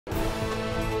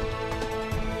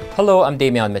Hello, I'm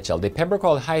Damian Mitchell. The Pembroke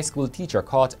Hall High School teacher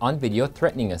caught on video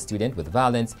threatening a student with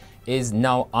violence is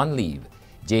now on leave.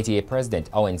 JTA President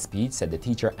Owen Speed said the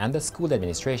teacher and the school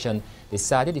administration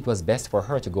decided it was best for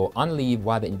her to go on leave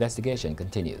while the investigation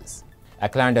continues. A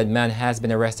Clarendon man has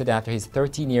been arrested after his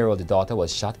 13-year-old daughter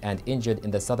was shot and injured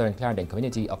in the southern Clarendon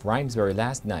community of Rhymesbury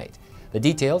last night. The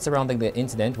details surrounding the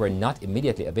incident were not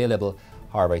immediately available.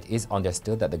 However, it is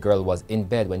understood that the girl was in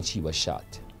bed when she was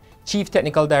shot. Chief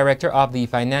Technical Director of the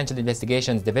Financial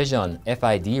Investigations Division,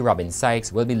 FID, Robyn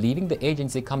Sykes, will be leaving the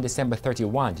agency come December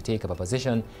 31 to take up a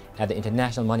position at the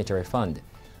International Monetary Fund.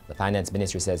 The Finance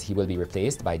Ministry says he will be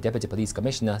replaced by Deputy Police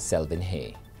Commissioner Selvin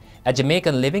Hay. A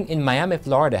Jamaican living in Miami,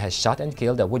 Florida has shot and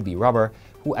killed a would-be robber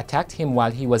who attacked him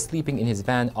while he was sleeping in his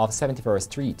van off 71st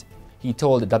Street. He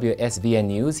told WSVN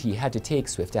News he had to take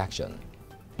swift action.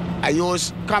 I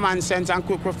use common sense and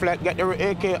quick reflect, get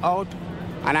the AK out,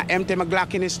 and I empty my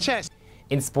Glock in his chest.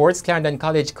 In sports, Clarendon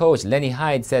College coach Lenny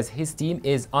Hyde says his team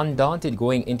is undaunted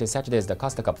going into Saturday's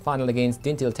DaCosta Cup final against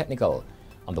Dinthill Technical.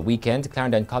 On the weekend,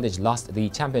 Clarendon College lost the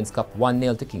Champions Cup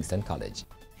 1-0 to Kingston College.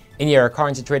 In your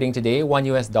currency trading today, $1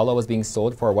 US was being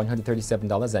sold for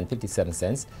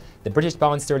 $137.57, the British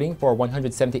pound sterling for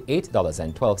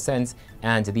 $178.12,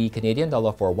 and the Canadian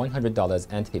dollar for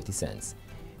 $100.50.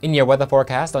 In your weather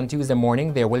forecast, on Tuesday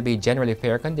morning, there will be generally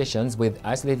fair conditions with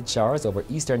isolated showers over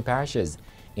eastern parishes.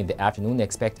 In the afternoon,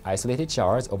 expect isolated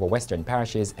showers over western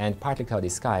parishes and partly cloudy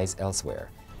skies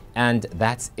elsewhere. And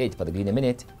that's it for the GLEANER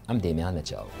Minute. I'm Damian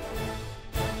Mitchell.